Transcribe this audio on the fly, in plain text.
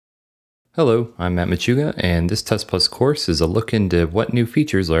Hello, I'm Matt Machuga, and this Test Plus course is a look into what new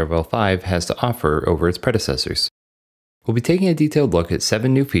features Laravel 5 has to offer over its predecessors. We'll be taking a detailed look at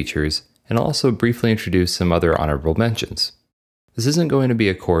 7 new features, and I'll also briefly introduce some other honorable mentions. This isn't going to be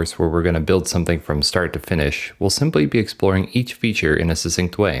a course where we're going to build something from start to finish. We'll simply be exploring each feature in a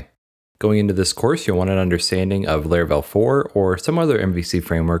succinct way. Going into this course, you'll want an understanding of Laravel 4 or some other MVC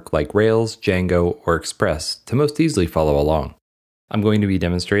framework like Rails, Django, or Express to most easily follow along. I'm going to be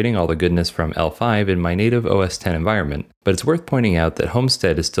demonstrating all the goodness from L5 in my native OS X environment, but it's worth pointing out that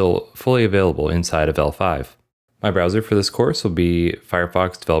Homestead is still fully available inside of L5. My browser for this course will be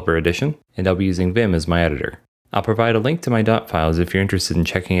Firefox Developer Edition, and I'll be using Vim as my editor. I'll provide a link to my dot files if you're interested in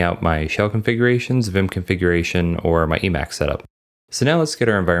checking out my shell configurations, Vim configuration, or my Emacs setup. So now let's get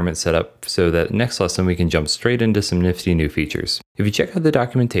our environment set up so that next lesson we can jump straight into some nifty new features. If you check out the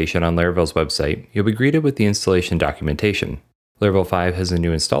documentation on Laravel's website, you'll be greeted with the installation documentation. Laravel 5 has a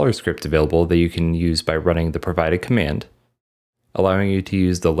new installer script available that you can use by running the provided command, allowing you to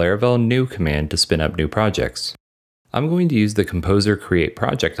use the Laravel new command to spin up new projects. I'm going to use the Composer Create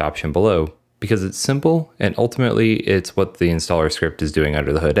Project option below because it's simple and ultimately it's what the installer script is doing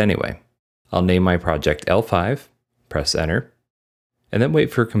under the hood anyway. I'll name my project L5, press enter, and then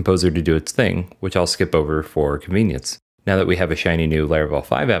wait for Composer to do its thing, which I'll skip over for convenience. Now that we have a shiny new Laravel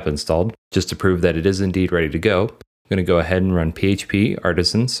 5 app installed, just to prove that it is indeed ready to go, I'm going to go ahead and run php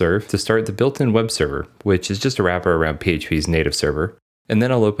artisan serve to start the built-in web server, which is just a wrapper around PHP's native server. And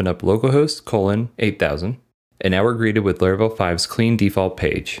then I'll open up localhost 8000. And now we're greeted with Laravel 5's clean default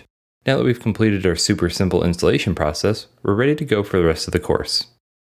page. Now that we've completed our super simple installation process, we're ready to go for the rest of the course.